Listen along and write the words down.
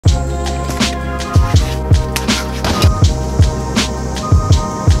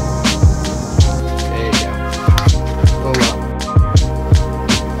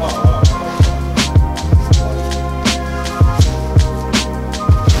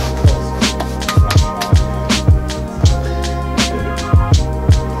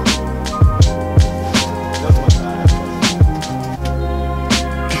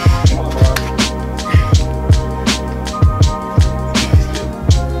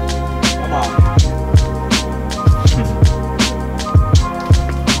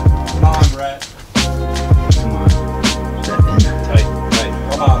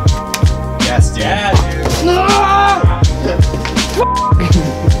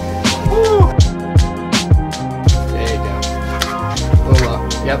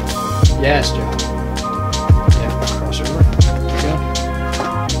Yes, John. Yeah, crossover. Keep going.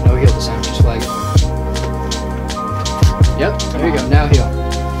 No heel this time, just flag it. Yep, there you go. Now heel.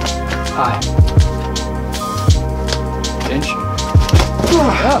 High. Pinch.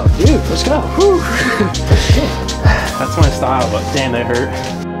 Oh, dude, let's go. That's my style, but damn, they hurt.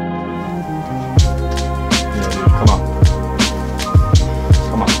 Yeah, dude, come on.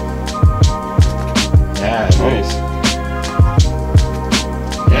 Come on. Yeah, nice.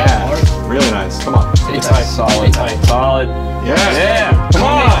 Yeah, really nice. Come on. It's tight, solid, tight, solid. Yeah. Yeah. Come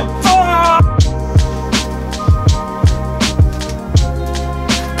on.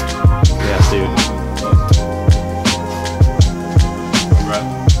 Yes, dude.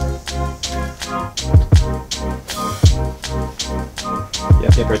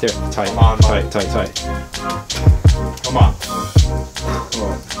 Yep, yep, right there. Tight. Come on, tight, tight, tight. Come on.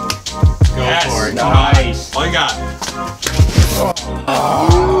 Go for it. Nice. All you got.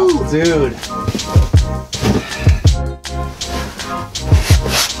 Oh, dude.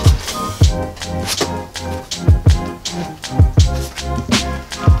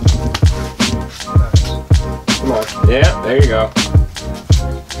 Come on. Yeah, there you go.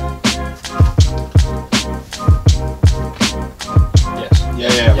 Yes.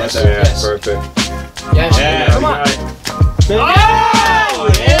 Yeah, Yes. right there. Yes. Perfect. Yes. Yeah, Come on. Oh,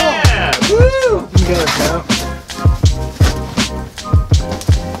 yeah! Woo! You got it now.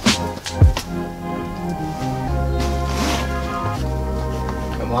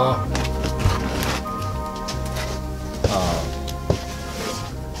 Come on.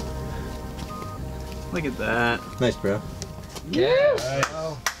 Look at that. Nice, bro. Yeah.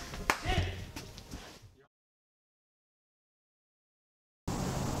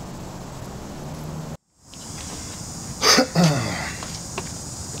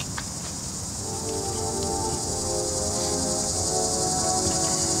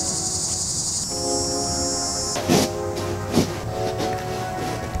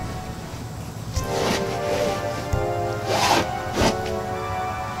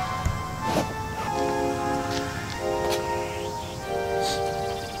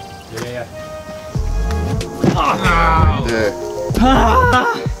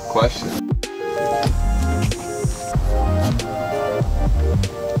 Question.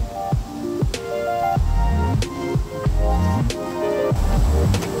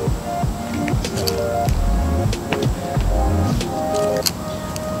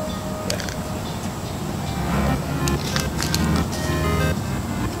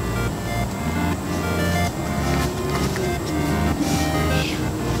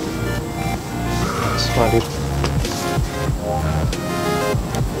 Come on, dude.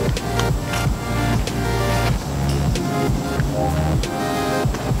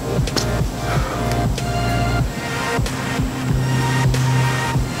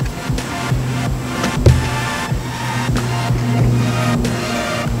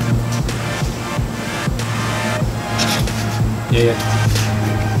 Yeah.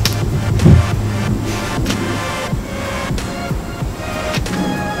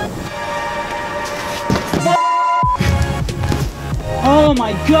 Oh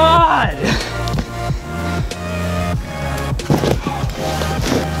my god!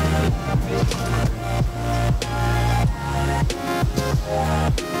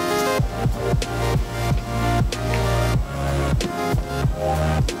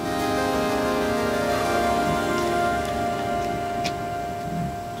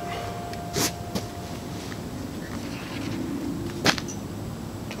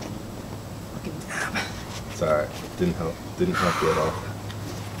 It's alright. Didn't help you at all.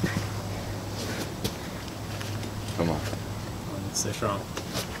 Come on. Stay strong.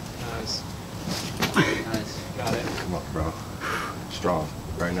 Nice. Nice. Got it. Come on, bro. Strong.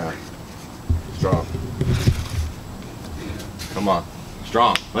 Right now. Strong. Come on.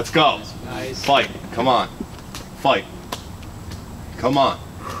 Strong. Let's go. Nice. Fight. Come on. Fight. Come on.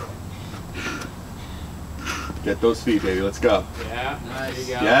 Get those feet, baby. Let's go. Yeah. Nice. There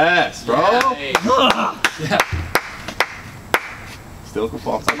you go. Yes, bro. Yeah. Yeah. Still can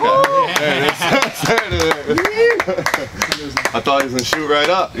fall. Okay. There it is. I thought he was gonna shoot right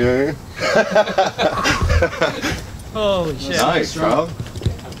up. You know what I mean? Holy shit. Nice, bro.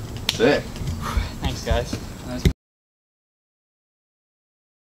 Sick. Thanks, guys. Nice.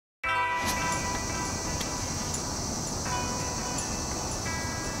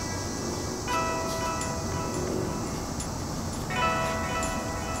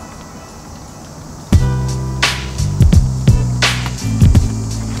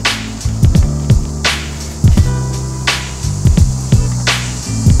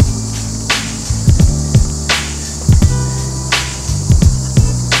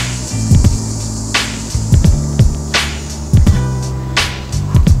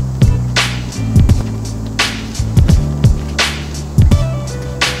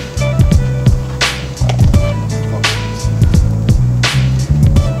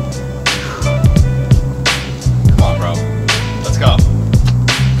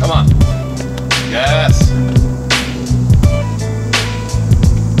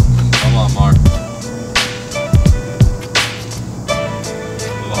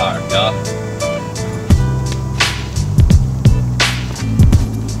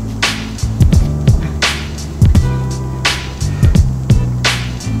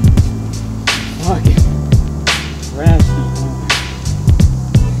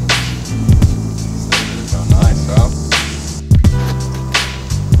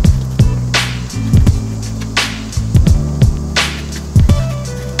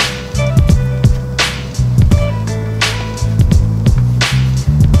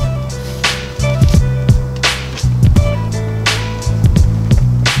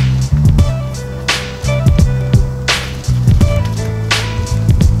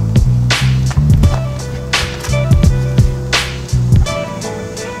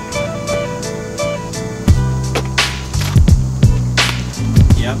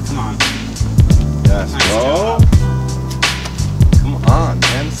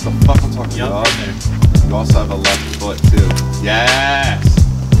 That's the fuck I'm talking about. You also have a left foot too. Yes!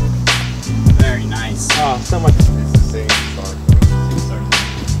 Very nice. Oh, so much. It's the same start.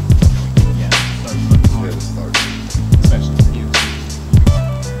 Yeah, starts looking hard, Yeah, the start. especially for you.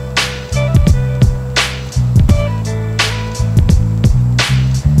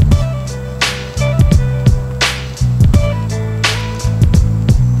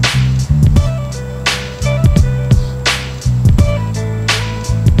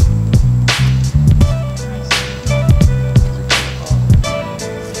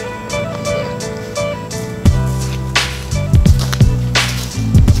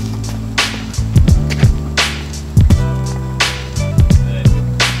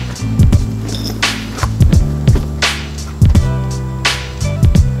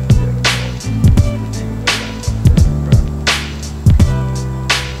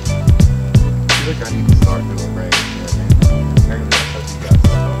 I need to start doing range, you know what I mean? Apparently that's what you guys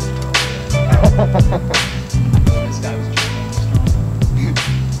are talking about. This guy was just strong.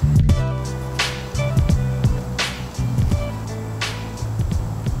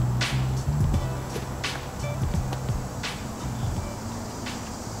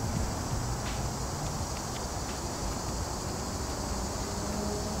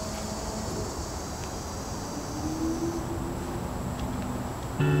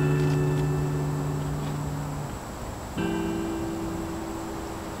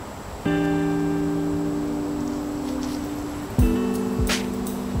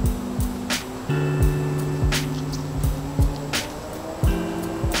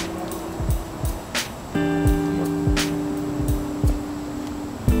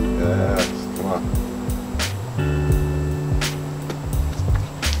 Yes, come on.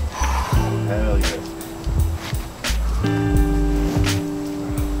 Hell yeah.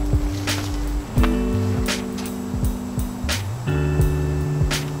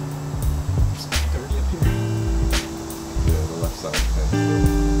 Dirty up here. Yeah, the left side. Okay.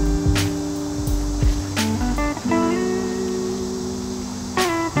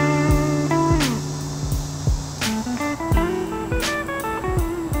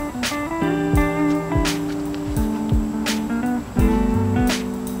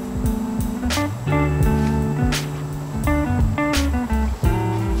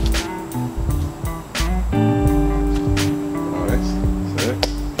 Nice. Sick.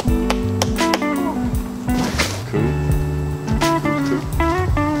 Cool. Cool.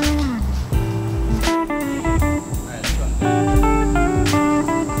 Alright, let's go.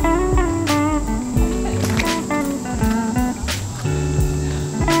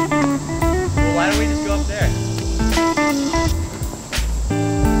 Well, why don't we just go up there?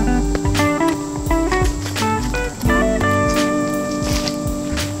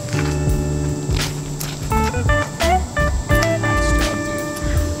 Nice job, dude.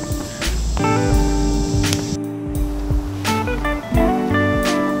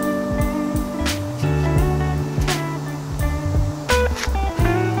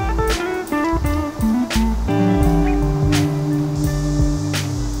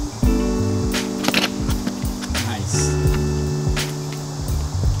 Nice.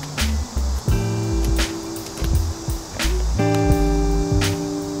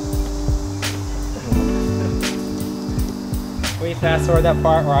 Can we fast forward that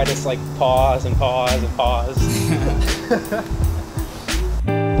part where I just like pause and pause and pause?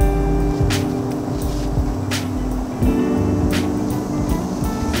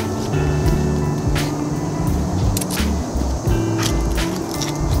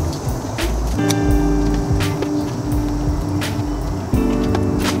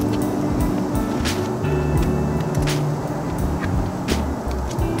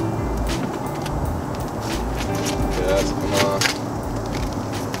 Yes, come on.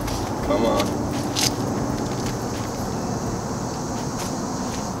 Come on.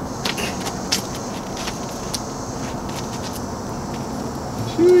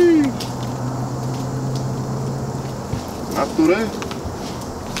 Sheesh. Nature.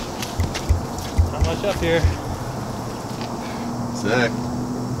 Not much up here. Sick.